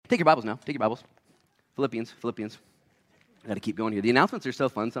Take your Bibles now. Take your Bibles. Philippians. I got to keep going here. The announcements are so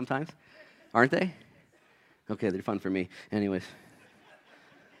fun sometimes, aren't they? Okay, they're fun for me. Anyways,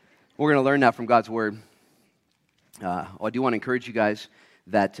 we're going to learn now from God's Word. I do want to encourage you guys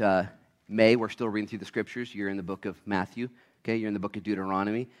that we're still reading through the Scriptures. You're in the book of Matthew. Okay, you're in the book of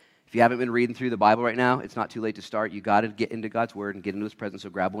Deuteronomy. If you haven't been reading through the Bible right now, it's not too late to start. You got to get into God's Word and get into His presence, so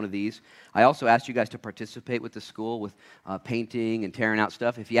grab one of these. I also asked you guys to participate with the school with painting and tearing out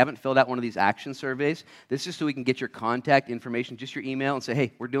stuff. If you haven't filled out one of these action surveys, this is so we can get your contact information, just your email, and say,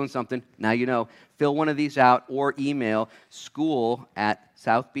 hey, we're doing something. Now you know. Fill one of these out or email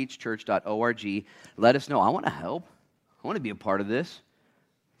school@southbeachchurch.org. Let us know. I want to help. I want to be a part of this.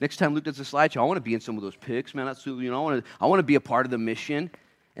 Next time Luke does a slideshow, I want to be in some of those pics, man. That's, I want to be a part of the mission.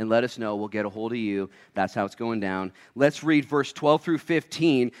 And let us know. We'll get a hold of you. That's how it's going down. Let's read verse 12 through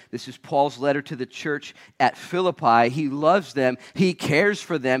 15. This is Paul's letter to the church at Philippi. He loves them. He cares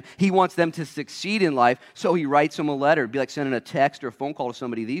for them. He wants them to succeed in life, so he writes them a letter. It'd be like sending a text or a phone call to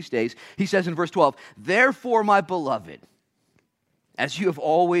somebody these days. He says in verse 12, "Therefore, my beloved, as you have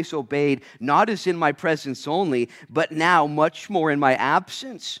always obeyed, not as in my presence only, but now much more in my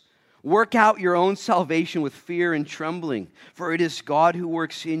absence, work out your own salvation with fear and trembling, for it is God who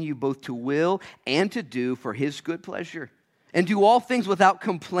works in you both to will and to do for His good pleasure. And do all things without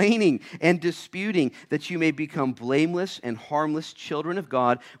complaining and disputing, that you may become blameless and harmless children of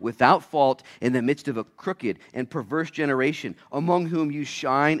God, without fault in the midst of a crooked and perverse generation, among whom you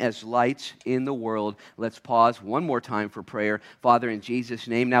shine as lights in the world." Let's pause one more time for prayer. Father, in Jesus'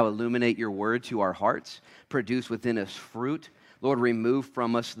 name, now illuminate your word to our hearts. Produce within us fruit. Lord, remove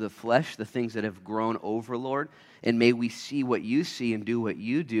from us the flesh, the things that have grown over, Lord, and may we see what you see and do what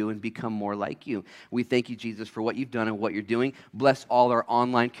you do and become more like you. We thank you, Jesus, for what you've done and what you're doing. Bless all our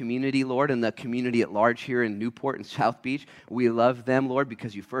online community, Lord, and the community at large here in Newport and South Beach. We love them, Lord,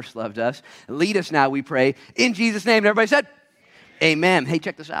 because you first loved us. Lead us now, we pray, in Jesus' name. And everybody said, Amen. Hey,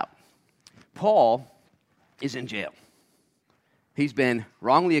 check this out. Paul is in jail. He's been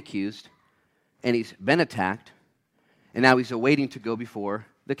wrongly accused, and he's been attacked. And now he's awaiting to go before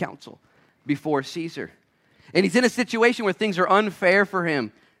the council, before Caesar. And he's in a situation where things are unfair for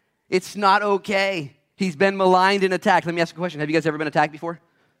him. It's not okay. He's been maligned and attacked. Let me ask you a question. Have you guys ever been attacked before?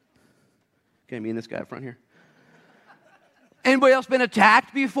 Okay, me and this guy up front here. Anybody else been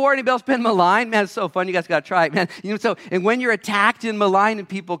attacked before? Anybody else been maligned? Man, it's so fun. You guys got to try it, man. And when you're attacked and maligned and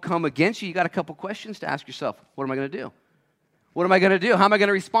people come against you, you got a couple questions to ask yourself. What am I going to do? What am I going to do? How am I going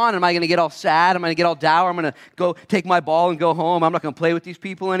to respond? Am I going to get all sad? Am I going to get all dour? I'm going to go take my ball and go home. I'm not going to play with these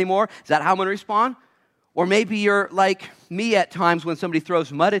people anymore. Is that how I'm going to respond? Or maybe you're like me at times when somebody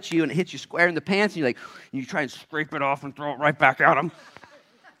throws mud at you and it hits you square in the pants, and you try and scrape it off and throw it right back at them.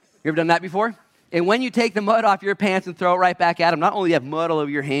 You ever done that before? And when you take the mud off your pants and throw it right back at them, not only do you have mud all over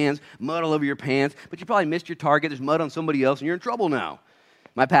your hands, mud all over your pants, but you probably missed your target. There's mud on somebody else, and you're in trouble now.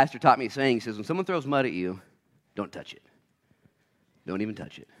 My pastor taught me a saying. He says, when someone throws mud at you, don't touch it. Don't even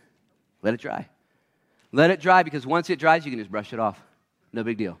touch it. Let it dry. Let it dry, because once it dries, you can just brush it off. No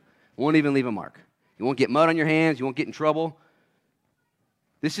big deal. Won't even leave a mark. You won't get mud on your hands. You won't get in trouble.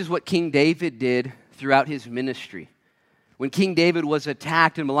 This is what King David did throughout his ministry. When King David was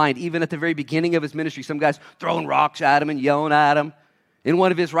attacked and maligned, even at the very beginning of his ministry, some guys throwing rocks at him and yelling at him. And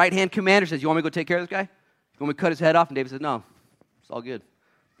one of his right-hand commanders says, "You want me to go take care of this guy? You want me to cut his head off?" And David says, "No, it's all good.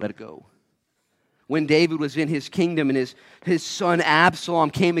 Let it go." When David was in his kingdom and his son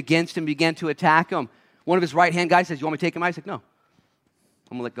Absalom came against him, began to attack him, one of his right-hand guys says, "You want me to take him?" I said, "No. I'm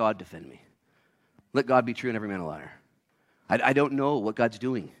going to let God defend me. Let God be true and every man a liar." I don't know what God's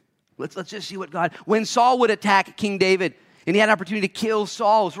doing. Let's just see what God... When Saul would attack King David and he had an opportunity to kill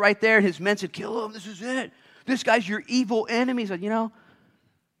Saul, it was right there. His men said, "Kill him. This is it. This guy's your evil enemy." He said, I'm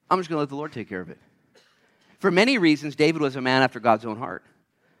just going to let the Lord take care of it. For many reasons, David was a man after God's own heart.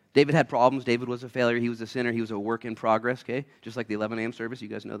 David had problems. David was a failure. He was a sinner. He was a work in progress, okay? Just like the 11 a.m. service. You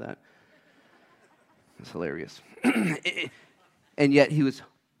guys know that? That's hilarious. And yet his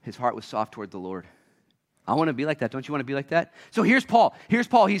heart was soft toward the Lord. I want to be like that. Don't you want to be like that? So here's Paul.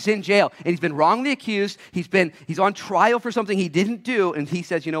 He's in jail, and he's been wrongly accused. He's on trial for something he didn't do, and he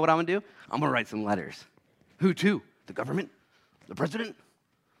says, "You know what I'm going to do? I'm going to write some letters." Who to? The government? The president?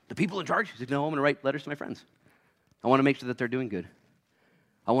 The people in charge? He said, "No, I'm going to write letters to my friends. I want to make sure that they're doing good.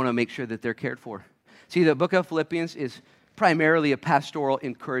 I want to make sure that they're cared for." See, the book of Philippians is primarily a pastoral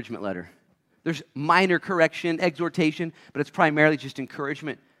encouragement letter. There's minor correction, exhortation, but it's primarily just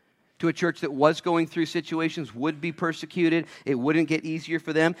encouragement to a church that was going through situations, would be persecuted. It wouldn't get easier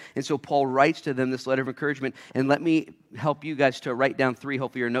for them. And so Paul writes to them this letter of encouragement. And let me help you guys to write down 3.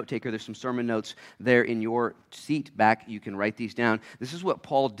 Hopefully you're a note taker. There's some sermon notes there in your seat back. You can write these down. This is what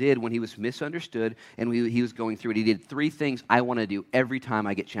Paul did when he was misunderstood and he was going through it. He did 3 things I want to do every time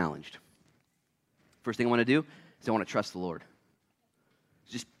I get challenged. First thing I want to do is I want to trust the Lord.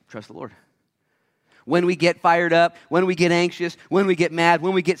 Just trust the Lord. When we get fired up, when we get anxious, when we get mad,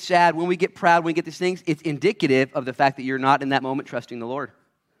 when we get sad, when we get proud, when we get these things, it's indicative of the fact that you're not in that moment trusting the Lord.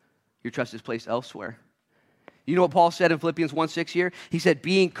 Your trust is placed elsewhere. You know what Paul said in Philippians 1:6 here? He said,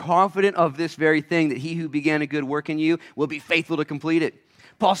 being confident of this very thing, that he who began a good work in you will be faithful to complete it.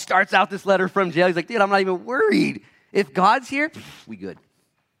 Paul starts out this letter from jail. He's like, dude, I'm not even worried. If God's here, we good.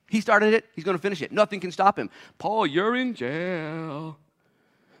 He started it. He's going to finish it. Nothing can stop him. Paul, you're in jail.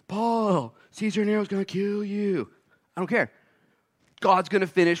 Paul, Caesar Nero's going to kill you. I don't care. God's going to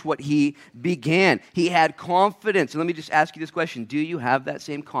finish what he began. He had confidence. And let me just ask you this question. Do you have that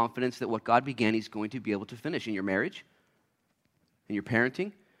same confidence that what God began, he's going to be able to finish in your marriage, in your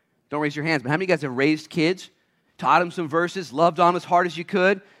parenting? Don't raise your hands, but how many of you guys have raised kids, taught them some verses, loved on them as hard as you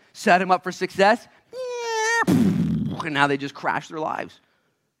could, set them up for success? And now they just crash their lives.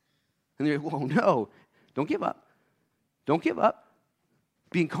 And they're like, whoa, no. Don't give up. Don't give up.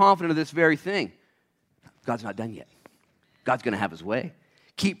 Being confident of this very thing. God's not done yet. God's going to have his way.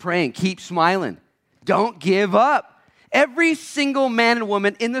 Keep praying. Keep smiling. Don't give up. Every single man and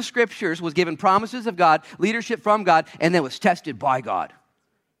woman in the scriptures was given promises of God, leadership from God, and then was tested by God.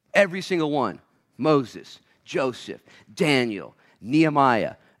 Every single one. Moses, Joseph, Daniel,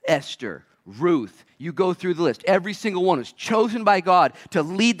 Nehemiah, Esther, Ruth. You go through the list. Every single one was chosen by God to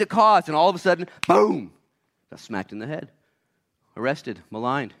lead the cause, and all of a sudden, boom, got smacked in the head. Arrested,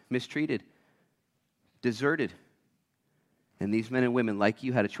 maligned, mistreated, deserted. And these men and women like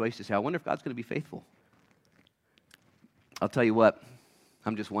you had a choice to say, I wonder if God's going to be faithful. I'll tell you what,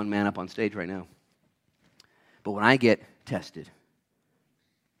 I'm just one man up on stage right now. But when I get tested,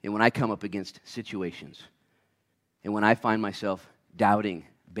 and when I come up against situations, and when I find myself doubting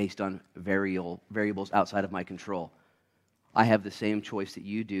based on variables outside of my control, I have the same choice that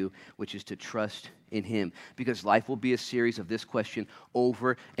you do, which is to trust in him. Because life will be a series of this question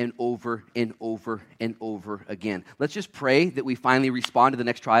over and over and over and over again. Let's just pray that we finally respond to the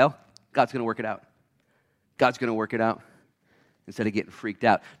next trial. God's going to work it out. God's going to work it out instead of getting freaked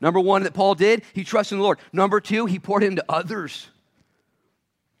out. Number 1 that Paul did, he trusted in the Lord. Number 2, he poured into others.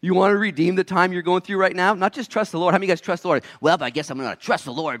 You want to redeem the time you're going through right now? Not just trust the Lord. How many of you guys trust the Lord? Well, I guess I'm going to trust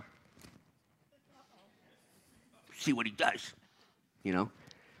the Lord. See what he does, you know.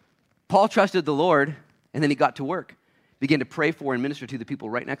 Paul trusted the Lord, and then he got to work, began to pray for and minister to the people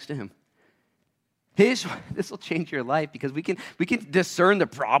right next to him. This will change your life because we can discern the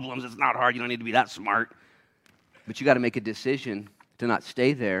problems. It's not hard. You don't need to be that smart, but you got to make a decision to not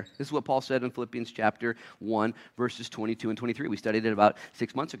stay there. This is what Paul said in Philippians chapter 1, verses 22 and 23. We studied it about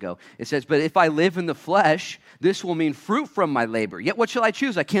 6 months ago. It says, but if I live in the flesh, this will mean fruit from my labor. Yet what shall I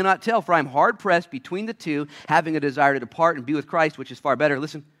choose? I cannot tell, for I am hard-pressed between the two, having a desire to depart and be with Christ, which is far better.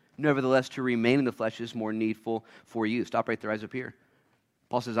 Listen, nevertheless, to remain in the flesh is more needful for you. Stop right there, eyes up here.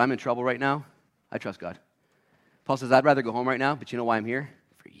 Paul says, I'm in trouble right now. I trust God. Paul says, I'd rather go home right now, but you know why I'm here?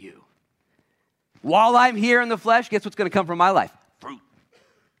 For you. While I'm here in the flesh, guess what's going to come from my life? Fruit.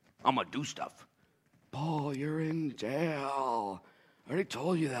 I'm going to do stuff. Paul, you're in jail. I already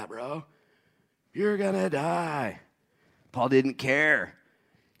told you that, bro. You're going to die. Paul didn't care.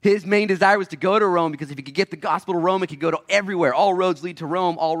 His main desire was to go to Rome because if he could get the gospel to Rome, it could go to everywhere. All roads lead to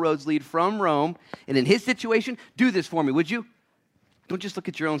Rome. All roads lead from Rome. And in his situation, do this for me, would you? Don't just look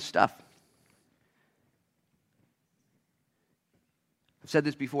at your own stuff. I've said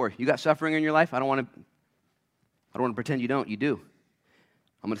this before. You got suffering in your life? I don't want to pretend you don't. You do.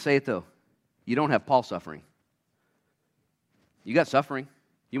 I'm going to say it, though. You don't have Paul suffering. You got suffering.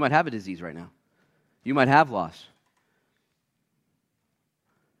 You might have a disease right now. You might have loss.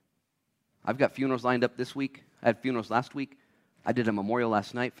 I've got funerals lined up this week. I had funerals last week. I did a memorial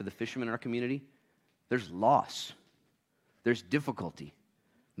last night for the fishermen in our community. There's loss. There's difficulty.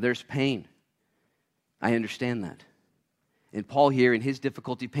 There's pain. I understand that. And Paul here, in his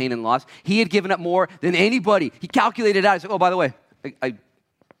difficulty, pain, and loss, he had given up more than anybody. He calculated out. He said, oh, by the way, I'm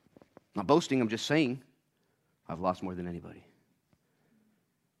not boasting, I'm just saying I've lost more than anybody.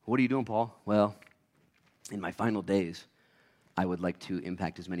 What are you doing, Paul? Well, in my final days, I would like to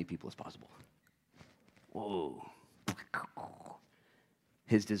impact as many people as possible. Whoa.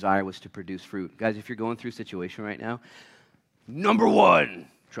 His desire was to produce fruit. Guys, if you're going through a situation right now, number 1,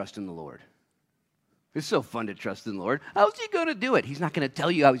 trust in the Lord. It's so fun to trust in the Lord. How's he going to do it? He's not going to tell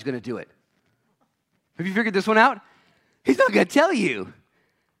you how he's going to do it. Have you figured this one out? He's not going to tell you.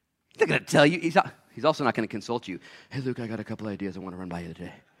 He's not going to tell you. He's also not going to consult you. Hey, Luke, I got a couple ideas I want to run by you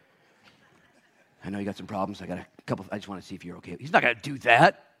today. I know you got some problems. I just want to see if you're okay. He's not going to do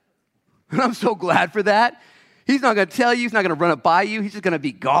that. And I'm so glad for that. He's not going to tell you. He's not going to run it by you. He's just going to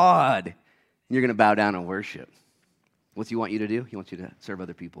be God. And you're going to bow down and worship. What's he want you to do? He wants you to serve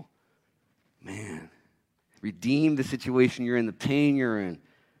other people. Man, redeem the situation you're in, the pain you're in.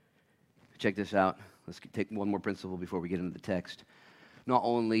 Check this out. Let's take one more principle before we get into the text. Not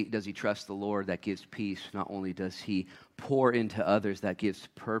only does he trust the Lord, that gives peace. Not only does he pour into others, that gives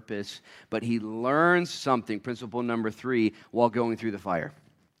purpose. But he learns something, principle number 3, while going through the fire.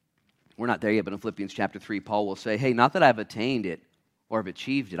 We're not there yet, but in Philippians chapter 3, Paul will say, hey, not that I've attained it or have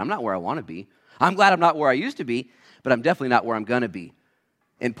achieved it. I'm not where I want to be. I'm glad I'm not where I used to be, but I'm definitely not where I'm going to be.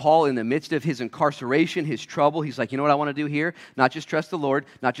 And Paul, in the midst of his incarceration, his trouble, he's like, you know what I want to do here? Not just trust the Lord,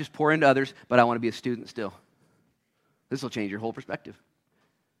 not just pour into others, but I want to be a student still. This will change your whole perspective.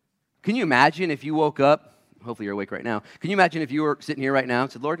 Can you imagine if you woke up, hopefully you're awake right now, can you imagine if you were sitting here right now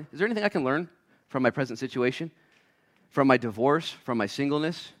and said, Lord, is there anything I can learn from my present situation? From my divorce, from my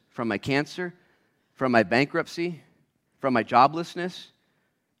singleness, from my cancer, from my bankruptcy, from my joblessness,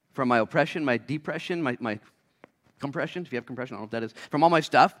 from my oppression, my depression, my compression, if you have compression, I don't know what that is, from all my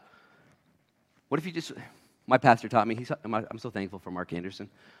stuff? What if you just, my pastor taught me, I'm so thankful for Mark Anderson,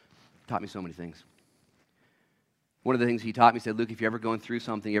 taught me so many things. One of the things he taught me, he said, Luke, if you're ever going through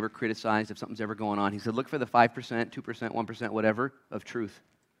something, you ever criticized, if something's ever going on, he said, look for the 5%, 2%, 1%, whatever, of truth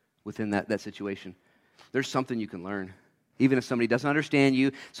within that situation. There's something you can learn. Even if somebody doesn't understand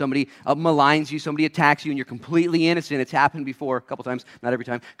you, somebody maligns you, somebody attacks you, and you're completely innocent. It's happened before a couple times, not every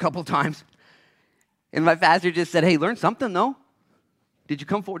time, a couple times. And my pastor just said, hey, learn something, though. Did you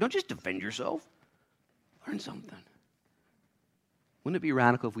come forward? Don't just defend yourself. Learn something. Wouldn't it be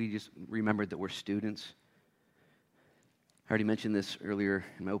radical if we just remembered that we're students? I already mentioned this earlier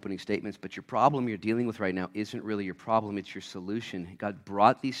in my opening statements, but your problem you're dealing with right now isn't really your problem, it's your solution. God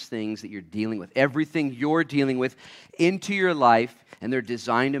brought these things that you're dealing with, everything you're dealing with, into your life, and they're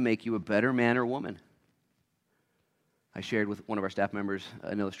designed to make you a better man or woman. I shared with one of our staff members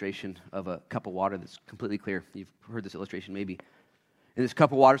an illustration of a cup of water that's completely clear. You've heard this illustration maybe. And this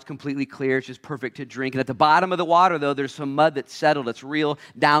cup of water is completely clear. It's just perfect to drink. And at the bottom of the water, though, there's some mud that's settled. It's real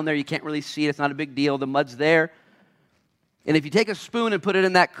down there. You can't really see it. It's not a big deal. The mud's there. And if you take a spoon and put it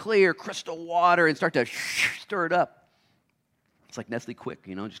in that clear crystal water and start to stir it up, it's like Nestle Quick,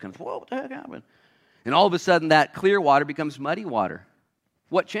 just kind of, whoa, what the heck happened? And all of a sudden, that clear water becomes muddy water.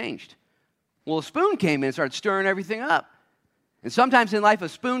 What changed? Well, a spoon came in and started stirring everything up. And sometimes in life, a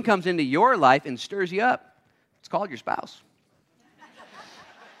spoon comes into your life and stirs you up. It's called your spouse.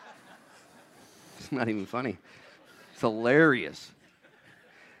 It's not even funny. It's hilarious.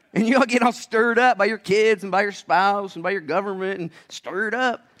 And you all get all stirred up by your kids and by your spouse and by your government and stirred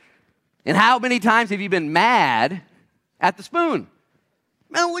up. And how many times have you been mad at the spoon?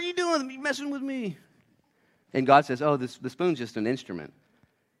 Man, what are you doing? You're messing with me. And God says, the spoon's just an instrument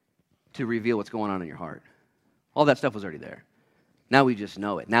to reveal what's going on in your heart. All that stuff was already there. Now we just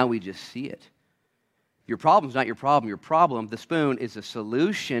know it. Now we just see it. Your problem's not your problem. Your problem, the spoon, is a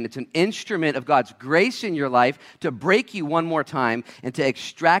solution. It's an instrument of God's grace in your life to break you one more time and to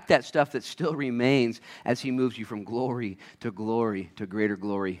extract that stuff that still remains as he moves you from glory to greater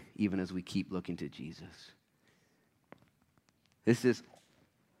glory, even as we keep looking to Jesus. This is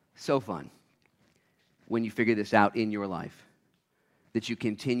so fun when you figure this out in your life, that you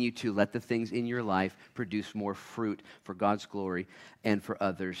continue to let the things in your life produce more fruit for God's glory and for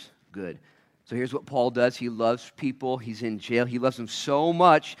others' good. So here's what Paul does. He loves people. He's in jail. He loves them so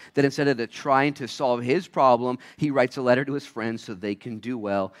much that instead of trying to solve his problem, he writes a letter to his friends so they can do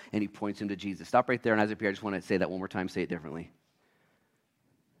well, and he points them to Jesus. Stop right there, and as I just want to say that one more time. Say it differently.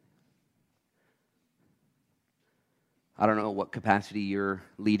 I don't know what capacity you're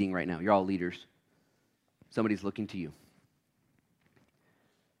leading right now. You're all leaders. Somebody's looking to you.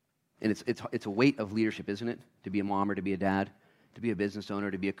 And it's a weight of leadership, isn't it? To be a mom or to be a dad, to be a business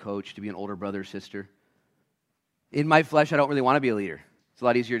owner, to be a coach, to be an older brother or sister. In my flesh, I don't really want to be a leader. It's a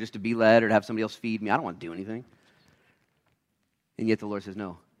lot easier just to be led or to have somebody else feed me. I don't want to do anything. And yet the Lord says,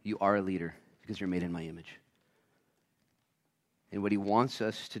 no, you are a leader because you're made in my image. And what he wants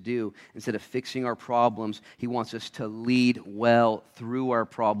us to do, instead of fixing our problems, he wants us to lead well through our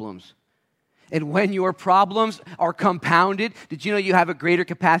problems. And when your problems are compounded, did you know you have a greater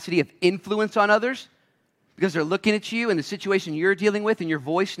capacity of influence on others? Because they're looking at you and the situation you're dealing with, and your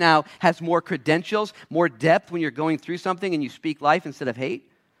voice now has more credentials, more depth when you're going through something and you speak life instead of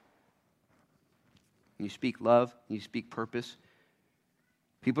hate. and you speak love, and you speak purpose,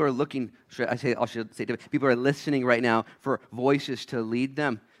 people are looking, people are listening right now for voices to lead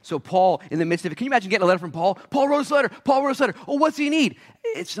them. So Paul, in the midst of it, can you imagine getting a letter from Paul? Paul wrote this letter. Oh, what's he need?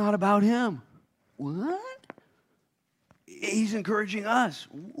 It's not about him. What? He's encouraging us.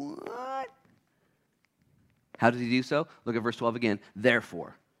 What? How does he do so? Look at verse 12 again.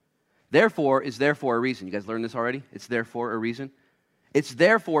 Therefore. Therefore is therefore a reason. You guys learned this already? It's therefore a reason. It's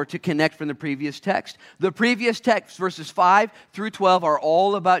therefore to connect from the previous text. The previous text, verses 5 through 12, are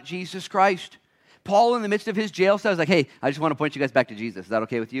all about Jesus Christ. Paul, in the midst of his jail cell, is like, hey, I just want to point you guys back to Jesus. Is that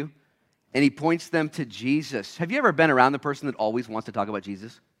okay with you? And he points them to Jesus. Have you ever been around the person that always wants to talk about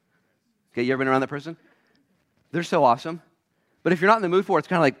Jesus? Okay, you ever been around that person? They're so awesome. But if you're not in the mood for it, it's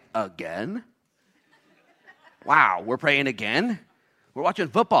kind of like, again? Wow, we're praying again? We're watching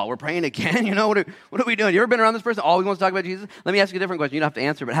football. We're praying again? You know, what are we doing? You ever been around this person that always wants to talk about Jesus? Let me ask you a different question. You don't have to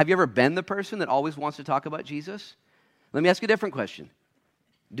answer, but have you ever been the person that always wants to talk about Jesus? Let me ask you a different question.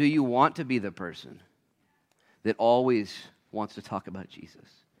 Do you want to be the person that always wants to talk about Jesus?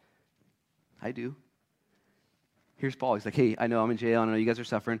 I do. Here's Paul. He's like, hey, I know I'm in jail. I know you guys are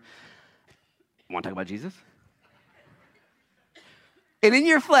suffering. Want to talk about Jesus? And in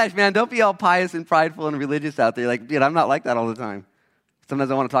your flesh, man, don't be all pious and prideful and religious out there. Like, dude, I'm not like that all the time. Sometimes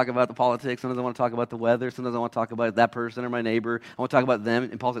I want to talk about the politics. Sometimes I want to talk about the weather. Sometimes I want to talk about that person or my neighbor. I want to talk about them.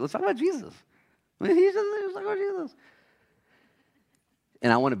 And Paul's like, let's talk about Jesus. Let's talk about Jesus.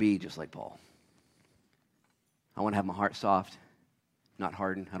 And I want to be just like Paul. I want to have my heart soft, not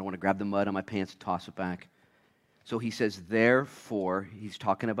hardened. I don't want to grab the mud on my pants and toss it back. So he says, therefore, he's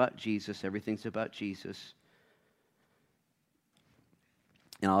talking about Jesus. Everything's about Jesus.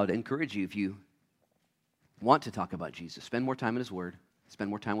 And I would encourage you, if you want to talk about Jesus, spend more time in his word, spend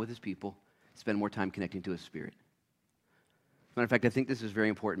more time with his people, spend more time connecting to his spirit. As a matter of fact, I think this is very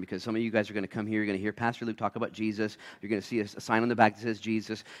important because some of you guys are going to come here, you're going to hear Pastor Luke talk about Jesus, you're going to see a sign on the back that says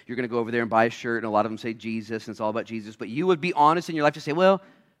Jesus, you're going to go over there and buy a shirt, and a lot of them say Jesus, and it's all about Jesus, but you would be honest in your life to say, well,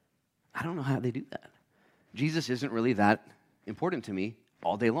 I don't know how they do that. Jesus isn't really that important to me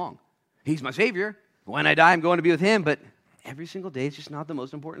all day long. He's my Savior. When I die, I'm going to be with him, but every single day is just not the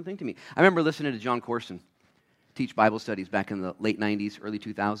most important thing to me. I remember listening to John Corson teach Bible studies back in the late 90s, early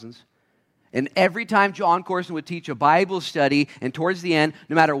 2000s. And every time John Corson would teach a Bible study, and towards the end,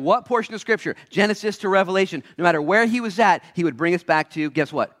 no matter what portion of Scripture, Genesis to Revelation, no matter where he was at, he would bring us back to,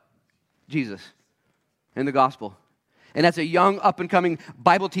 guess what? Jesus and the gospel. And as a young, up-and-coming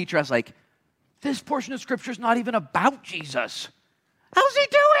Bible teacher, I was like, this portion of Scripture is not even about Jesus. How's he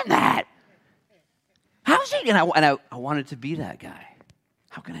doing that? How's he? And I wanted to be that guy.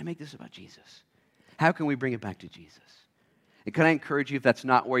 How can I make this about Jesus? How can we bring it back to Jesus? And can I encourage you, if that's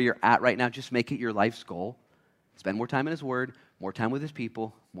not where you're at right now, just make it your life's goal. Spend more time in his word, more time with his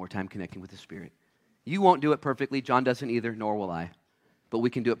people, more time connecting with his spirit. You won't do it perfectly. John doesn't either, nor will I. But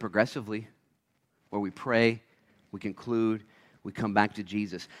we can do it progressively, where we pray, we conclude, we come back to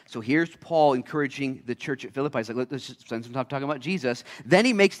Jesus. So here's Paul encouraging the church at Philippi. He's like, let's just spend some time talking about Jesus. Then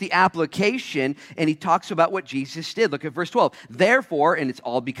he makes the application, and he talks about what Jesus did. Look at verse 12. Therefore, and it's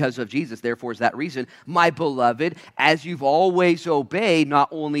all because of Jesus, therefore is that reason, my beloved, as you've always obeyed, not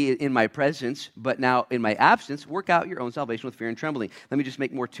only in my presence, but now in my absence, work out your own salvation with fear and trembling. Let me just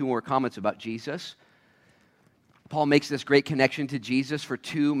make two more comments about Jesus. Paul makes this great connection to Jesus for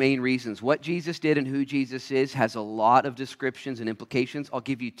two main reasons. What Jesus did and who Jesus is has a lot of descriptions and implications. I'll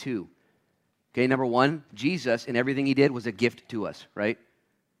give you two. Okay, number one, Jesus and everything he did was a gift to us, right?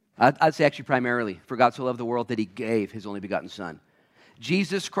 I'd say actually primarily, for God so loved the world that he gave his only begotten Son.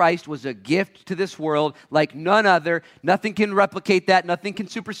 Jesus Christ was a gift to this world like none other. Nothing can replicate that. Nothing can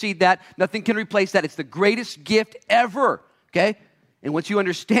supersede that. Nothing can replace that. It's the greatest gift ever, okay? And once you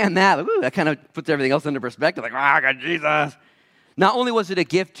understand that, that kind of puts everything else into perspective. Like, I got Jesus. Not only was it a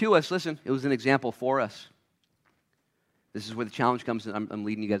gift to us, listen, it was an example for us. This is where the challenge comes. I'm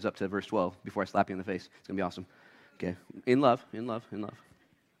leading you guys up to verse 12 before I slap you in the face. It's going to be awesome. Okay. In love.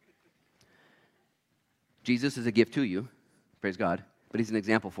 Jesus is a gift to you. Praise God. But he's an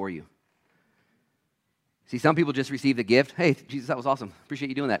example for you. See, some people just receive the gift. Hey, Jesus, that was awesome. Appreciate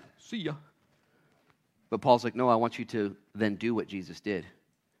you doing that. See ya. But Paul's like, no, I want you to then do what Jesus did.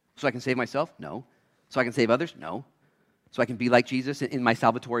 So I can save myself? No. So I can save others? No. So I can be like Jesus in my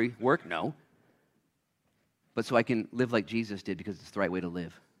salvatory work? No. But so I can live like Jesus did because it's the right way to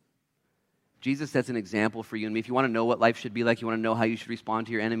live. Jesus sets an example for you and me. If you want to know what life should be like, you want to know how you should respond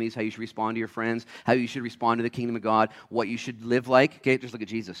to your enemies, how you should respond to your friends, how you should respond to the kingdom of God, what you should live like, okay, just look at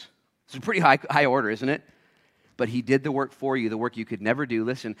Jesus. It's a pretty high order, isn't it? But he did the work for you, the work you could never do.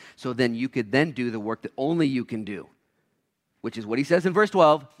 Listen, so then you could then do the work that only you can do. which is what he says in verse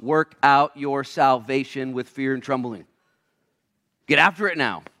 12, work out your salvation with fear and trembling. Get after it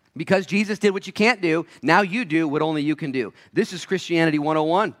now. Because Jesus did what you can't do, now you do what only you can do. This is Christianity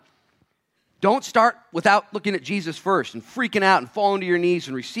 101. Don't start without looking at Jesus first and freaking out and falling to your knees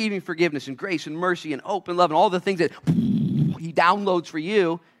and receiving forgiveness and grace and mercy and hope and love and all the things that he downloads for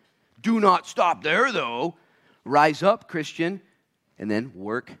you. Do not stop there, though. Rise up, Christian, and then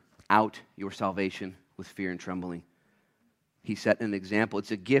work out your salvation with fear and trembling. He set an example.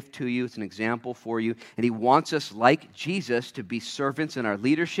 It's a gift to you. It's an example for you. And he wants us, like Jesus, to be servants in our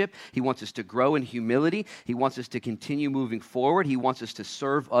leadership. He wants us to grow in humility. He wants us to continue moving forward. He wants us to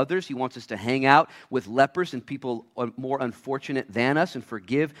serve others. He wants us to hang out with lepers and people more unfortunate than us and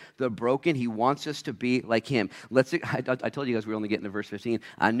forgive the broken. He wants us to be like him. I told you guys we were only getting to verse 15.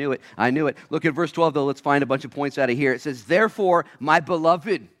 I knew it. Look at verse 12, though. Let's find a bunch of points out of here. It says, therefore, my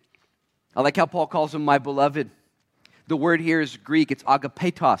beloved. I like how Paul calls him my beloved. The word here is Greek. It's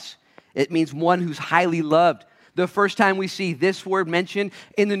agapetos. It means one who's highly loved. The first time we see this word mentioned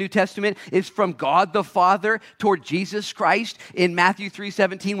in the New Testament is from God the Father toward Jesus Christ in Matthew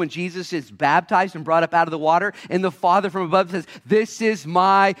 3:17 when Jesus is baptized and brought up out of the water. And the Father from above says, this is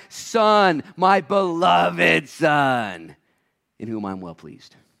my Son, my beloved Son, in whom I'm well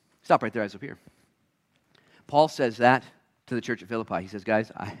pleased. Stop right there, eyes up here. Paul says that to the church at Philippi. He says, guys,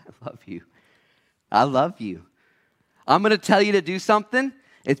 I love you. I love you. I'm going to tell you to do something.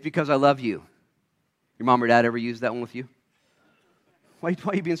 It's because I love you. Your mom or dad ever used that one with you? Why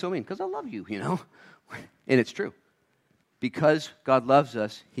are you being so mean? Because I love you, And it's true. Because God loves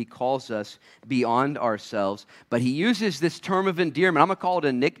us, he calls us beyond ourselves. But he uses this term of endearment. I'm going to call it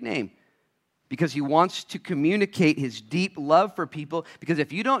a nickname. Because he wants to communicate his deep love for people. Because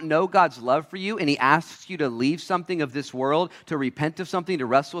if you don't know God's love for you and he asks you to leave something of this world, to repent of something, to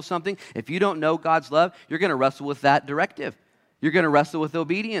wrestle with something, if you don't know God's love, you're going to wrestle with that directive. You're going to wrestle with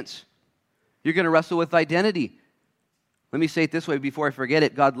obedience. You're going to wrestle with identity. Let me say it this way before I forget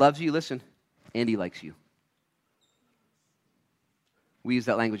it. God loves you, listen, and he likes you. We use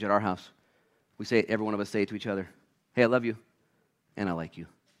that language at our house. We say it, every one of us say it to each other. Hey, I love you, and I like you.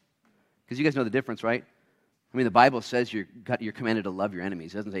 Because you guys know the difference, right? I mean, the Bible says you're commanded to love your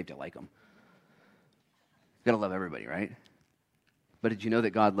enemies. It doesn't say you have to like them. You've got to love everybody, right? But did you know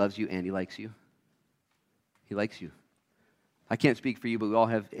that God loves you and he likes you? He likes you. I can't speak for you, but we all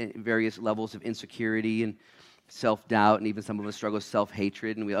have various levels of insecurity and self-doubt, and even some of us struggle with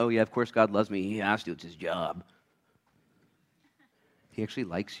self-hatred. And of course God loves me. He has to. It's his job. He actually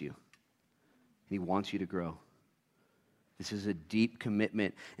likes you. And he wants you to grow. This is a deep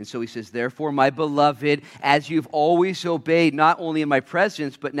commitment. And so he says, therefore, my beloved, as you've always obeyed, not only in my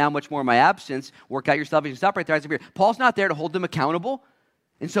presence, but now much more in my absence, work out your salvation. Stop right there. Paul's not there to hold them accountable.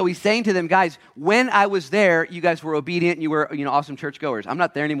 And so he's saying to them, guys, when I was there, you guys were obedient and you were awesome churchgoers. I'm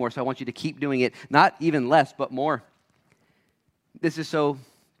not there anymore, so I want you to keep doing it. Not even less, but more. This is so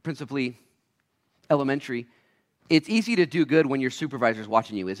principally elementary. It's easy to do good when your supervisor's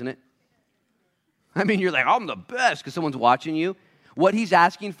watching you, isn't it? I mean, you're like, I'm the best because someone's watching you. What he's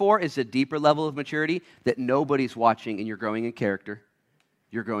asking for is a deeper level of maturity that nobody's watching, and you're growing in character.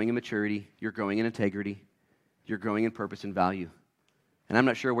 You're growing in maturity. You're growing in integrity. You're growing in purpose and value. And I'm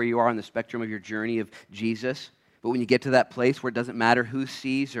not sure where you are on the spectrum of your journey of Jesus, but when you get to that place where it doesn't matter who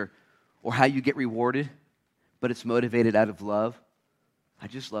sees or how you get rewarded, but it's motivated out of love, I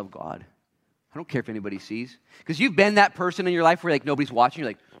just love God. I don't care if anybody sees. Because you've been that person in your life where nobody's watching. You're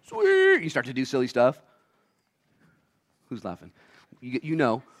like, sweet. You start to do silly stuff. Who's laughing? You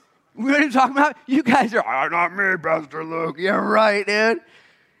know. What are you talking about? You guys are, not me, Pastor Luke. Yeah, right, dude.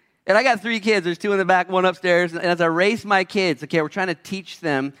 And I got 3 kids. There's 2 in the back, 1 upstairs. And as I raise my kids, we're trying to teach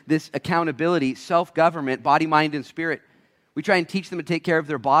them this accountability, self-government, body, mind, and spirit. We try and teach them to take care of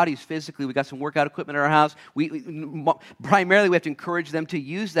their bodies physically. We got some workout equipment at our house. Primarily, we have to encourage them to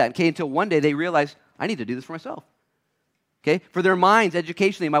use that, until one day they realize, I need to do this for myself. For their minds,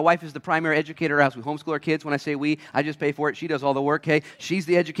 educationally, my wife is the primary educator at our house. We homeschool our kids. When I say we, I just pay for it. She does all the work, She's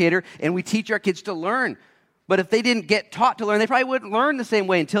the educator, and we teach our kids to learn. But if they didn't get taught to learn, they probably wouldn't learn the same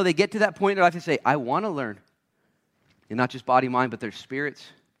way until they get to that point in their life and say, I want to learn. And not just body, mind, but their spirits.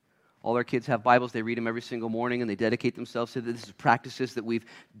 All our kids have Bibles. They read them every single morning, and they dedicate themselves to this. This is practices that we've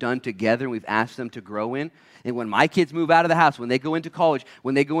done together, and we've asked them to grow in. And when my kids move out of the house, when they go into college,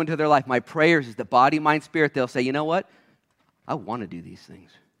 when they go into their life, my prayers is that body, mind, spirit, they'll say, you know what? I want to do these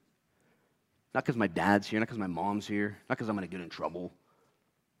things. Not because my dad's here, not because my mom's here, not because I'm going to get in trouble.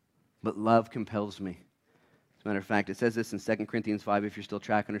 But love compels me. As a matter of fact, it says this in 2 Corinthians 5, if you're still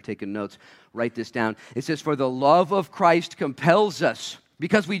tracking or taking notes. Write this down. It says, for the love of Christ compels us,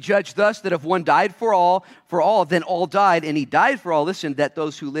 Because we judge thus that if one died for all, then all died, and he died for all, listen, that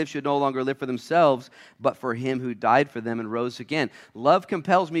those who live should no longer live for themselves, but for him who died for them and rose again. Love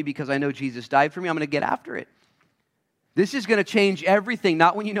compels me because I know Jesus died for me. I'm going to get after it. This is going to change everything,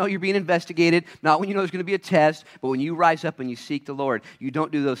 not when you know you're being investigated, not when you know there's going to be a test, but when you rise up and you seek the Lord. You don't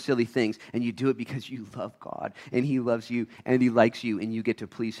do those silly things, and you do it because you love God, and he loves you, and he likes you, and you get to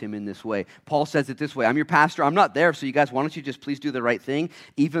please him in this way. Paul says it this way, I'm your pastor, I'm not there, so you guys, why don't you just please do the right thing?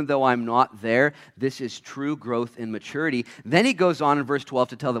 Even though I'm not there, this is true growth and maturity. Then he goes on in verse 12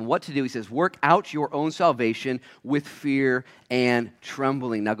 to tell them what to do. He says, work out your own salvation with fear and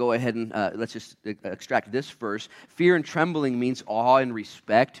trembling. Now go ahead and let's just extract this verse. Fear and trembling means awe and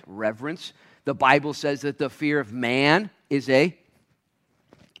respect, reverence. The Bible says that the fear of man is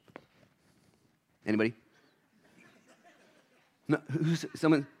anybody? No,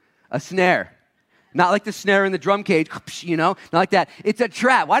 a snare. Not like the snare in the drum cage, not like that. It's a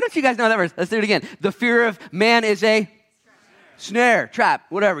trap. Why don't you guys know that verse? Let's do it again. The fear of man is a snare, trap,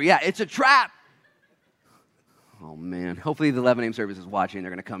 whatever. Yeah, it's a trap. Oh, man. Hopefully the 11 a.m. service is watching.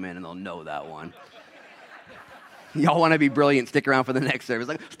 They're going to come in and they'll know that one. Y'all want to be brilliant, stick around for the next service.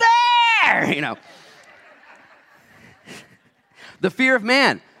 Like, there, The fear of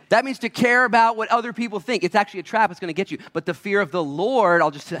man. That means to care about what other people think. It's actually a trap. It's going to get you. But the fear of the Lord,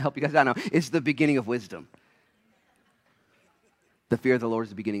 I'll just help you guys out now, is the beginning of wisdom. The fear of the Lord is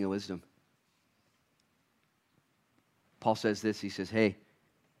the beginning of wisdom. Paul says this. He says, hey,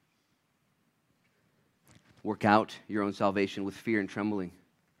 work out your own salvation with fear and trembling.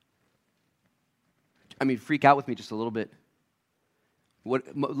 Freak out with me just a little bit.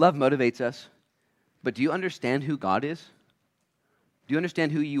 Love motivates us, but do you understand who God is? Do you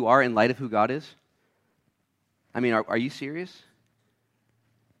understand who you are in light of who God is? Are you serious?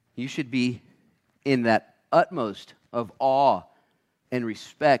 You should be in that utmost of awe and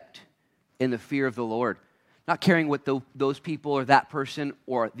respect in the fear of the Lord. Not caring what those people or that person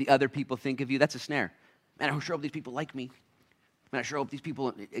or the other people think of you. That's a snare. Man, I sure hope these people like me. Man, I sure hope these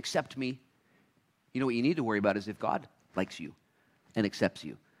people accept me. You know what you need to worry about is if God likes you and accepts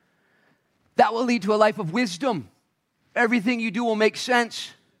you. That will lead to a life of wisdom. Everything you do will make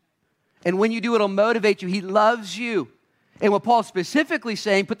sense. And when you do, it'll motivate you. He loves you. And what Paul's specifically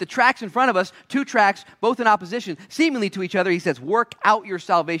saying, put the tracks in front of us, two tracks, both in opposition, seemingly to each other. He says, work out your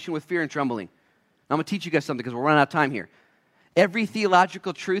salvation with fear and trembling. Now, I'm going to teach you guys something because we're running out of time here. Every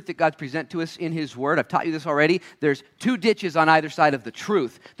theological truth that God presents to us in his word, I've taught you this already, there's two ditches on either side of the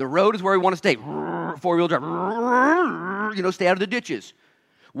truth. The road is where we want to stay. Four-wheel drive. Stay out of the ditches.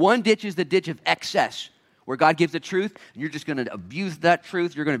 One ditch is the ditch of excess, where God gives the truth, and you're just going to abuse that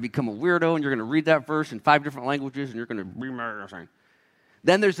truth. You're going to become a weirdo, and you're going to read that verse in 5 different languages, and you're going to be mad.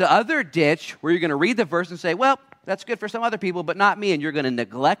 Then there's the other ditch where you're going to read the verse and say, well, that's good for some other people, but not me, and you're going to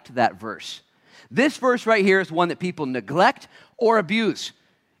neglect that verse. This verse right here is one that people neglect or abuse.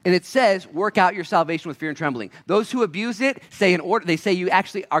 And it says, work out your salvation with fear and trembling. Those who abuse it say they say you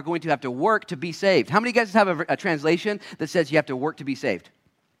actually are going to have to work to be saved. How many of you guys have a translation that says you have to work to be saved?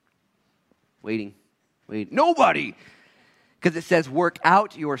 Wait. Nobody. Because it says work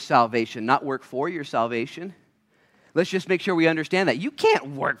out your salvation, not work for your salvation. Let's just make sure we understand that. You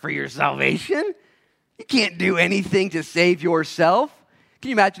can't work for your salvation. You can't do anything to save yourself. Can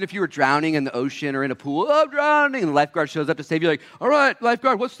you imagine if you were drowning in the ocean or in a pool? Oh, I'm drowning. And the lifeguard shows up to save you like, all right,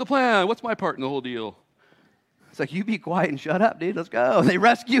 lifeguard, what's the plan? What's my part in the whole deal? It's like, you be quiet and shut up, dude. Let's go. They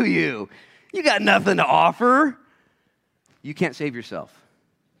rescue you. You got nothing to offer. You can't save yourself.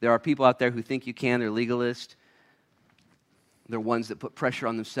 There are people out there who think you can. They're legalists. They're ones that put pressure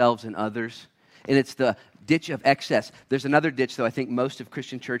on themselves and others. And it's the ditch of excess. There's another ditch, though. I think most of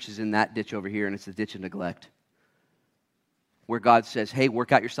Christian churches in that ditch over here, and it's the ditch of neglect, where God says, hey,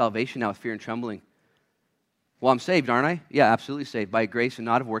 work out your salvation now with fear and trembling. Well, I'm saved, aren't I? Yeah, absolutely saved. By grace and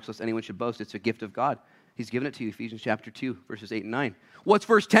not of works, lest anyone should boast. It's a gift of God. He's given it to you, Ephesians chapter 2, verses 8 and 9. What's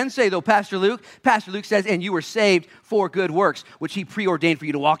verse 10 say, though, Pastor Luke? Pastor Luke says, and you were saved for good works, which he preordained for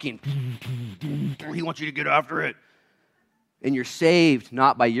you to walk in. He wants you to get after it. And you're saved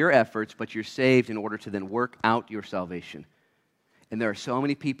not by your efforts, but you're saved in order to then work out your salvation. And there are so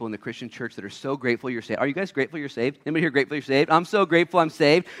many people in the Christian church that are so grateful you're saved. Are you guys grateful you're saved? Anybody here grateful you're saved? I'm so grateful I'm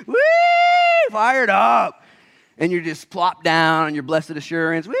saved. Woo! Fired up. And you're just plopped down on your blessed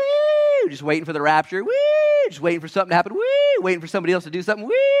assurance. Woo! Just waiting for the rapture. Woo! Just waiting for something to happen. Woo! Waiting for somebody else to do something.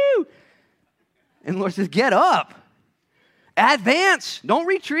 Woo! And the Lord says, get up. Advance. Don't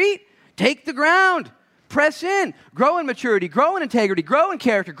retreat. Take the ground. Press in. Grow in maturity. Grow in integrity. Grow in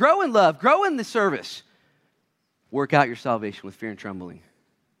character. Grow in love. Grow in the service. Work out your salvation with fear and trembling.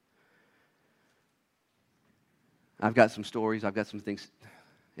 I've got some stories. I've got some things,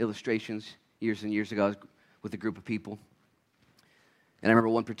 illustrations years and years ago. I was with a group of people. And I remember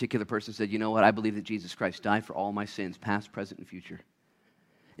one particular person said, you know what? I believe that Jesus Christ died for all my sins, past, present, and future.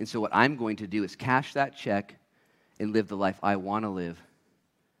 And so what I'm going to do is cash that check and live the life I want to live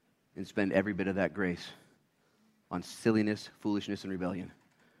and spend every bit of that grace on silliness, foolishness, and rebellion.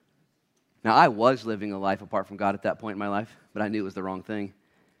 Now, I was living a life apart from God at that point in my life, but I knew it was the wrong thing.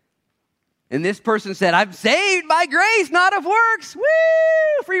 And this person said, I'm saved by grace, not of works. Woo!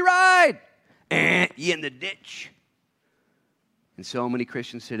 Free ride. You in the ditch. And so many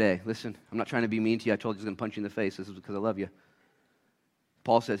Christians today, listen, I'm not trying to be mean to you. I told you I was going to punch you in the face. This is because I love you.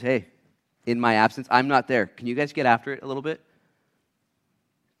 Paul says, hey, in my absence, I'm not there. Can you guys get after it a little bit?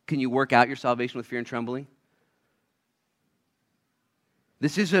 Can you work out your salvation with fear and trembling?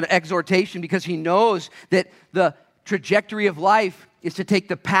 This is an exhortation because he knows that the trajectory of life is to take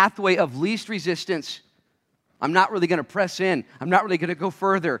the pathway of least resistance. I'm not really going to press in. I'm not really going to go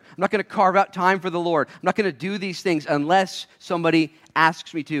further. I'm not going to carve out time for the Lord. I'm not going to do these things unless somebody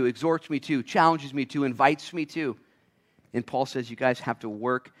asks me to, exhorts me to, challenges me to, invites me to. And Paul says you guys have to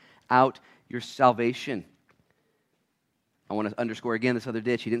work out your salvation. I want to underscore again this other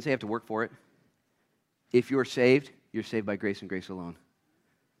ditch. He didn't say you have to work for it. If you're saved by grace and grace alone.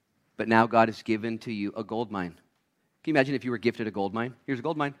 But now God has given to you a gold mine. Can you imagine if you were gifted a gold mine? Here's a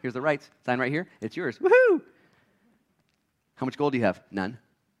gold mine. Here's the rights. Sign right here. It's yours. Woohoo! How much gold do you have? None.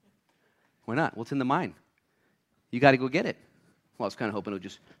 Why not? Well, it's in the mine. You got to go get it. Well, I was kind of hoping it would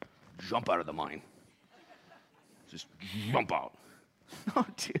just jump out of the mine. Just jump out. Oh,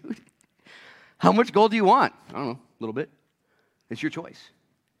 dude. How much gold do you want? I don't know. A little bit. It's your choice.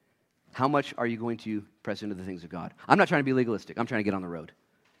 How much are you going to press into the things of God? I'm not trying to be legalistic. I'm trying to get on the road.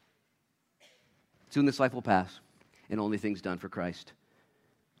 Soon this life will pass, and only things done for Christ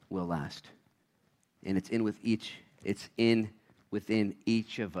will last. And it's in within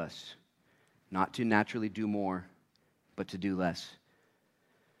each of us, not to naturally do more, but to do less.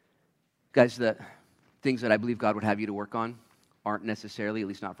 Guys, the things that I believe God would have you to work on aren't necessarily, at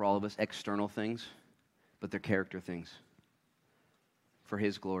least not for all of us, external things, but they're character things. For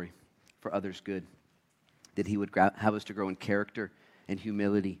His glory, for others' good. That He would have us to grow in character and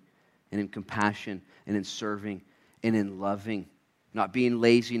humility and in compassion and in serving and in loving. Not being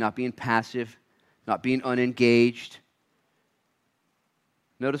lazy, not being passive, not being unengaged.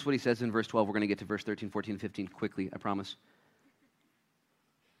 Notice what he says in verse 12. We're going to get to verse 13, 14, and 15 quickly, I promise.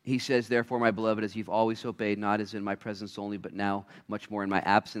 He says, therefore, my beloved, as you've always obeyed, not as in my presence only, but now much more in my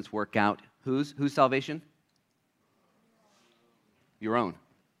absence, work out. Whose salvation? Your own.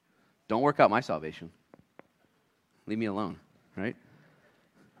 Don't work out my salvation. Leave me alone, right?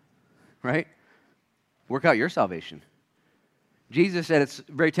 Right? Work out your salvation. Jesus said it's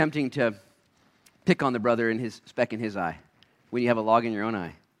very tempting to pick on the brother in his speck in his eye when you have a log in your own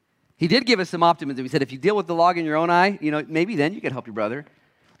eye. He did give us some optimism. He said, if you deal with the log in your own eye, maybe then you can help your brother.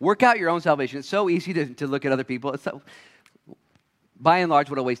 Work out your own salvation. It's so easy to look at other people. By and large,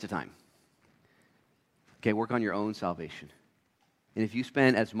 what a waste of time. Okay, work on your own salvation. And if you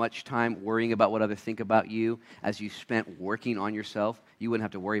spend as much time worrying about what others think about you as you spent working on yourself, you wouldn't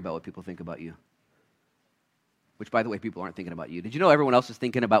have to worry about what people think about you. Which, by the way, people aren't thinking about you. Did you know everyone else is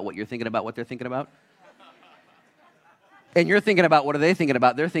thinking about what you're thinking about, what they're thinking about? And you're thinking about what are they thinking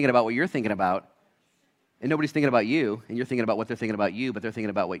about? They're thinking about what you're thinking about. And nobody's thinking about you, and you're thinking about what they're thinking about you, but they're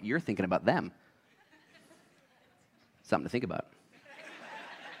thinking about what you're thinking about them. Something to think about.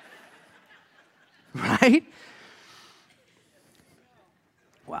 Right?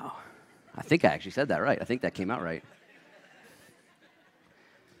 Wow. I think I actually said that right. I think that came out right.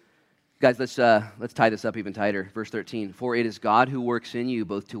 Guys, let's tie this up even tighter. Verse 13. For it is God who works in you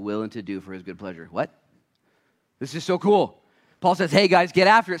both to will and to do for His good pleasure. What? This is so cool. Paul says, hey guys, get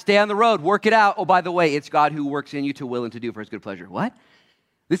after it. Stay on the road. Work it out. Oh, by the way, it's God who works in you to will and to do for His good pleasure. What?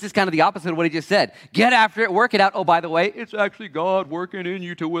 This is kind of the opposite of what he just said. Get after it. Work it out. Oh, by the way, it's actually God working in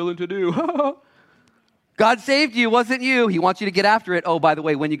you to will and to do. God saved you. It wasn't you. He wants you to get after it. Oh, by the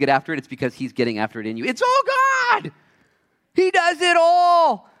way, when you get after it, it's because He's getting after it in you. It's all God. He does it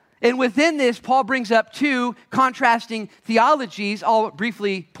all. And within this, Paul brings up two contrasting theologies I'll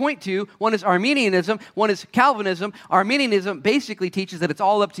briefly point to. One is Arminianism, one is Calvinism. Arminianism basically teaches that it's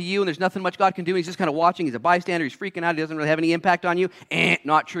all up to you and there's nothing much God can do. He's just kind of watching. He's a bystander. He's freaking out. He doesn't really have any impact on you.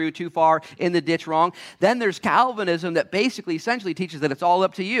 Not true. Too far in the ditch. Wrong. Then there's Calvinism that basically essentially teaches that it's all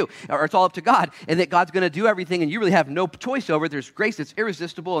up to you or it's all up to God and that God's going to do everything and you really have no choice over it. There's grace that's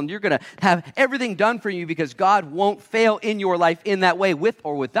irresistible and you're going to have everything done for you because God won't fail in your life in that way with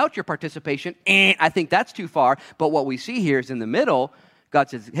or without your participation. I think that's too far. But what we see here is in the middle, God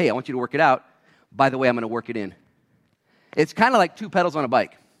says, hey, I want you to work it out. By the way, I'm going to work it in. It's kind of like two pedals on a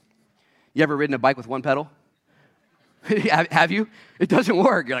bike. You ever ridden a bike with one pedal? Have you? It doesn't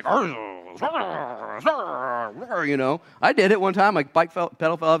work. You're like, you know. I did it one time. My pedal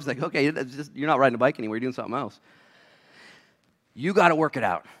fell off. It's like, okay, you're not riding a bike anymore. You're doing something else. You got to work it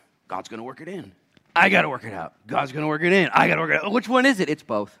out. God's going to work it in. I got to work it out. God's going to work it in. I got to work it out. Which one is it? It's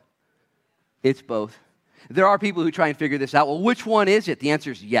both. It's both. There are people who try and figure this out. Well, which one is it? The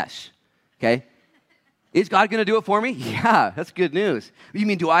answer is yes. Okay? Is God going to do it for me? Yeah, that's good news. You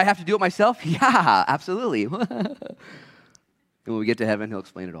mean, do I have to do it myself? Yeah, absolutely. And when we get to heaven, he'll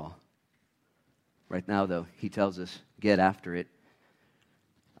explain it all. Right now, though, he tells us, get after it.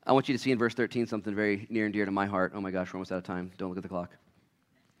 I want you to see in verse 13 something very near and dear to my heart. Oh my gosh, we're almost out of time. Don't look at the clock.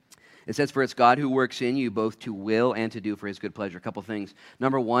 It says, for it's God who works in you both to will and to do for his good pleasure. A couple things.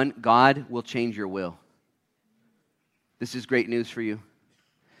 Number one, God will change your will. This is great news for you.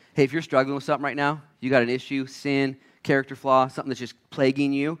 Hey, if you're struggling with something right now, you got an issue, sin, character flaw, something that's just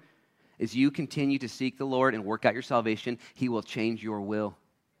plaguing you, as you continue to seek the Lord and work out your salvation, he will change your will.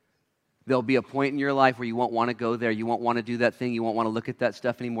 There'll be a point in your life where you won't want to go there. You won't want to do that thing. You won't want to look at that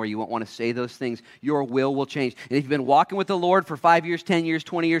stuff anymore. You won't want to say those things. Your will change. And if you've been walking with the Lord for 5 years, 10 years,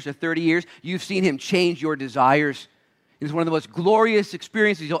 20 years, or 30 years, you've seen him change your desires. It's one of the most glorious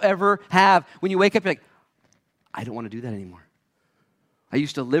experiences you'll ever have. When you wake up, you're like, I don't want to do that anymore. I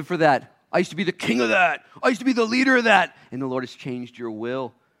used to live for that. I used to be the king of that. I used to be the leader of that. And the Lord has changed your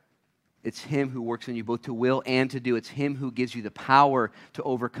will. It's him who works in you both to will and to do. It's him who gives you the power to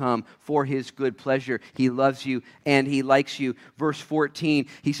overcome for his good pleasure. He loves you and he likes you. Verse 14,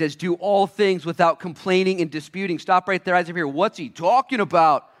 he says, do all things without complaining and disputing. Stop right there, eyes over here. What's he talking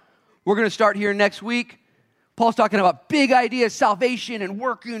about? We're going to start here next week. Paul's talking about big ideas, salvation and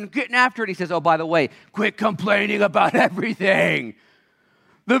working and getting after it. He says, oh, by the way, quit complaining about everything.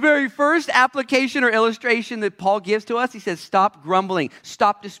 The very first application or illustration that Paul gives to us, he says, stop grumbling,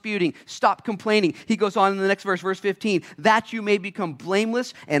 stop disputing, stop complaining. He goes on in the next verse, verse 15, that you may become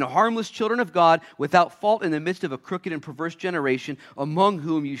blameless and harmless children of God without fault in the midst of a crooked and perverse generation among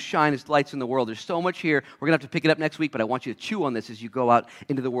whom you shine as lights in the world. There's so much here. We're going to have to pick it up next week, but I want you to chew on this as you go out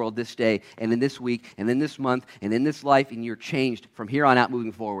into the world this day and in this week and in this month and in this life, and you're changed from here on out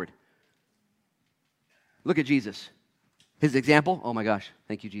moving forward. Look at Jesus. His example, oh my gosh,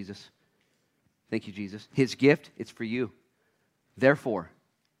 thank you, Jesus. Thank you, Jesus. His gift, it's for you. Therefore,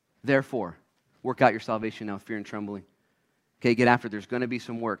 work out your salvation now with fear and trembling. Okay, get after it. There's going to be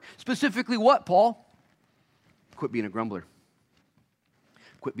some work. Specifically what, Paul? Quit being a grumbler.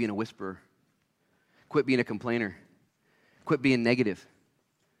 Quit being a whisperer. Quit being a complainer. Quit being negative.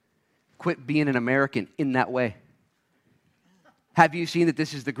 Quit being an American in that way. Have you seen that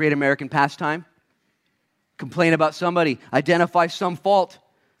this is the great American pastime? Complain about somebody, identify some fault,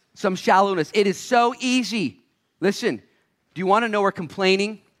 some shallowness. It is so easy. Listen, do you want to know where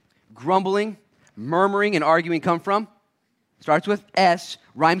complaining, grumbling, murmuring, and arguing come from? Starts with S,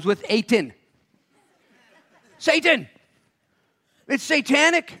 rhymes with Satan. Satan. It's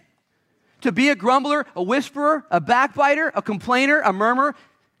satanic. To be a grumbler, a whisperer, a backbiter, a complainer, a murmurer,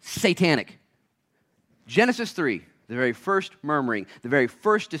 satanic. Genesis 3. The very first murmuring, the very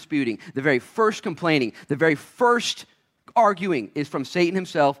first disputing, the very first complaining, the very first arguing is from Satan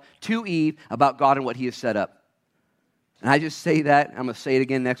himself to Eve about God and what he has set up. And I just say that. I'm going to say it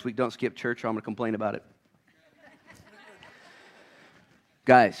again next week. Don't skip church or I'm going to complain about it.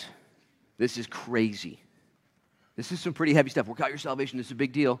 Guys, this is crazy. This is some pretty heavy stuff. Work out your salvation. This is a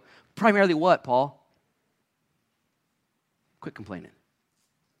big deal. Primarily what, Paul? Quit complaining.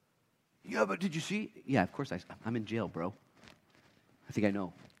 Yeah, but did you see? Yeah, of course I'm in jail, bro. I think I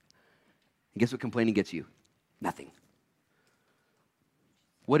know. And guess what complaining gets you? Nothing.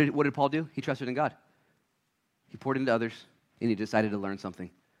 What did Paul do? He trusted in God. He poured into others, and he decided to learn something.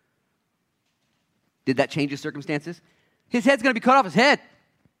 Did that change his circumstances? His head's going to be cut off his head.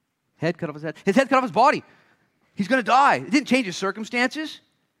 Head cut off his head. His head's cut off his body. He's going to die. It didn't change his circumstances.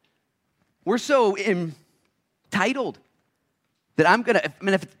 We're so entitled that I'm going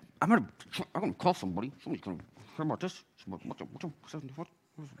to call somebody. Somebody's going to hear about this.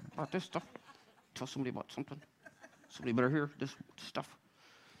 About this stuff. Tell somebody about something. Somebody better hear this stuff.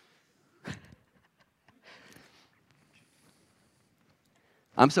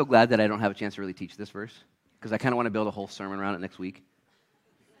 I'm so glad that I don't have a chance to really teach this verse, because I kind of want to build a whole sermon around it next week.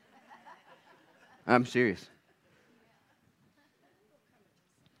 I'm serious.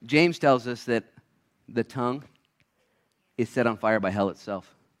 James tells us that the tongue is set on fire by hell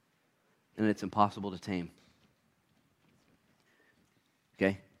itself, and it's impossible to tame.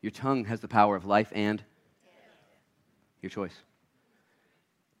 Okay? Your tongue has the power of life and your choice.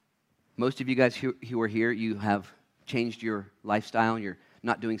 Most of you guys who are here, you have changed your lifestyle and you're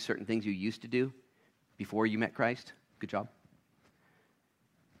not doing certain things you used to do before you met Christ. Good job.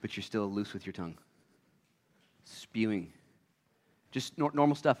 But you're still loose with your tongue. Spewing. Just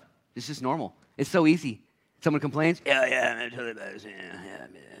normal stuff. This is normal. It's so easy. Someone complains, yeah.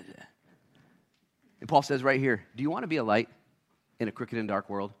 And Paul says right here, do you want to be a light in a crooked and dark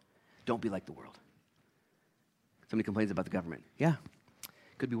world? Don't be like the world. Somebody complains about the government. Yeah,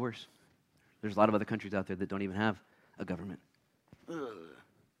 could be worse. There's a lot of other countries out there that don't even have a government. Ugh.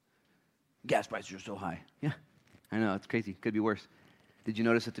 Gas prices are so high. Yeah, I know, it's crazy. Could be worse. Did you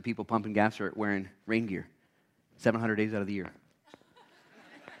notice that the people pumping gas are wearing rain gear 700 days out of the year?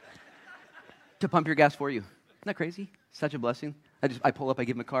 To pump your gas for you. Isn't that crazy? Such a blessing. I pull up, I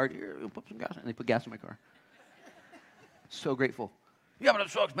give them a card, here, put some gas, and they put gas in my car. So grateful. Yeah, but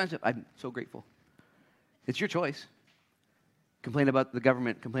it's so expensive. I'm so grateful. It's your choice. Complain about the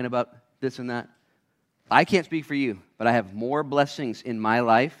government, complain about this and that. I can't speak for you, but I have more blessings in my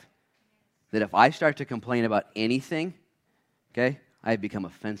life that if I start to complain about anything, okay, I have become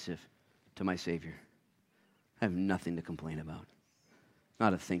offensive to my Savior. I have nothing to complain about.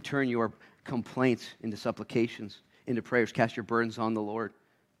 Not a thing. Turn your complaints into supplications, into prayers. Cast your burdens on the Lord.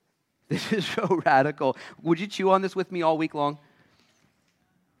 This is so radical. Would you chew on this with me all week long?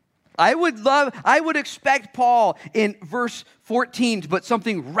 I would expect Paul in verse 14 to put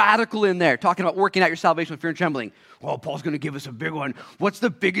something radical in there, talking about working out your salvation with fear and trembling. Well, Paul's going to give us a big one. What's the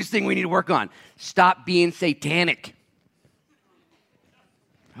biggest thing we need to work on? Stop being satanic.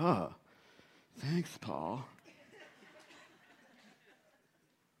 Oh, thanks, Paul.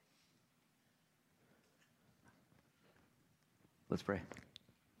 Let's pray.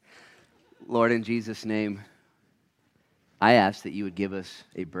 Lord, in Jesus' name, I ask that you would give us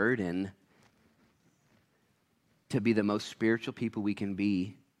a burden to be the most spiritual people we can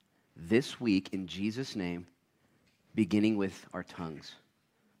be this week in Jesus' name, beginning with our tongues,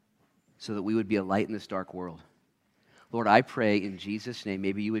 so that we would be a light in this dark world. Lord, I pray in Jesus' name,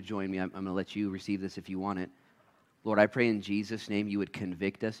 maybe you would join me. I'm going to let you receive this if you want it. Lord, I pray in Jesus' name you would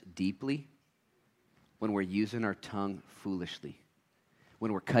convict us deeply when we're using our tongue foolishly,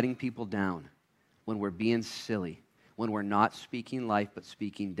 when we're cutting people down, when we're being silly, when we're not speaking life but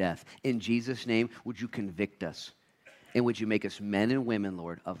speaking death. In Jesus' name, would you convict us? And would you make us men and women,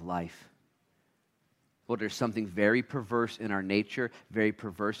 Lord, of life? Lord, there's something very perverse in our nature, very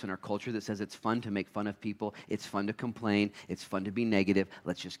perverse in our culture that says it's fun to make fun of people, it's fun to complain, it's fun to be negative.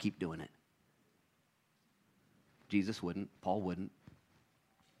 Let's just keep doing it. Jesus wouldn't. Paul wouldn't.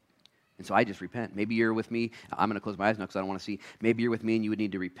 And so I just repent. Maybe you're with me. I'm going to close my eyes now because I don't want to see. Maybe you're with me and you would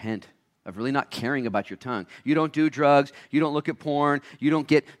need to repent of really not caring about your tongue. You don't do drugs. You don't look at porn. You don't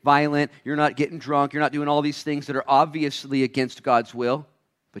get violent. You're not getting drunk. You're not doing all these things that are obviously against God's will,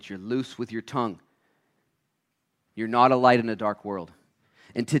 but you're loose with your tongue. You're not a light in a dark world.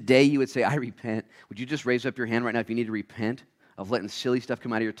 And today you would say, I repent. Would you just raise up your hand right now if you need to repent of letting silly stuff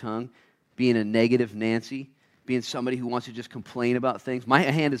come out of your tongue, being a negative Nancy, being somebody who wants to just complain about things? My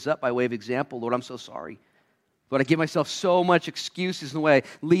hand is up by way of example. Lord, I'm so sorry. Lord, I give myself so much excuses in the way I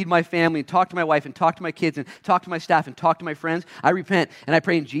lead my family and talk to my wife and talk to my kids and talk to my staff and talk to my friends. I repent, and I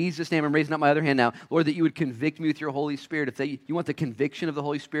pray in Jesus' name. I'm raising up my other hand now, Lord, that you would convict me with your Holy Spirit. If you want the conviction of the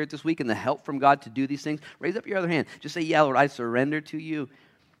Holy Spirit this week and the help from God to do these things, raise up your other hand. Just say, yeah, Lord, I surrender to you.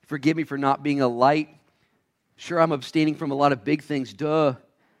 Forgive me for not being a light. Sure, I'm abstaining from a lot of big things, duh.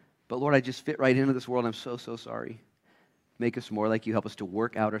 But Lord, I just fit right into this world. I'm so, so sorry. Make us more like you. Help us to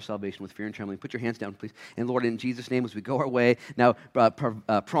work out our salvation with fear and trembling. Put your hands down, please. And Lord, in Jesus' name, as we go our way, now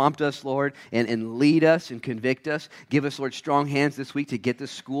prompt us, Lord, and lead us and convict us. Give us, Lord, strong hands this week to get this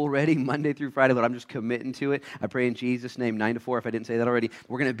school ready Monday through Friday. Lord, I'm just committing to it. I pray in Jesus' name, 9 to 4, if I didn't say that already.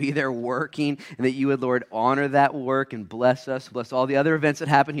 We're going to be there working, and that you would, Lord, honor that work and bless us. Bless all the other events that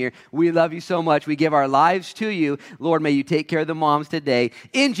happen here. We love you so much. We give our lives to you. Lord, may you take care of the moms today.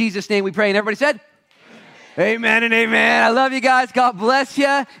 In Jesus' name we pray. And everybody said, amen and amen. I love you guys. God bless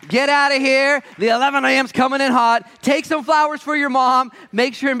you. Get out of here. The 11 a.m.'s coming in hot. Take some flowers for your mom.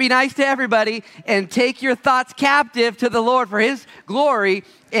 Make sure and be nice to everybody. And take your thoughts captive to the Lord for his glory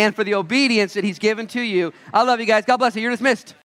and for the obedience that he's given to you. I love you guys. God bless you. You're dismissed.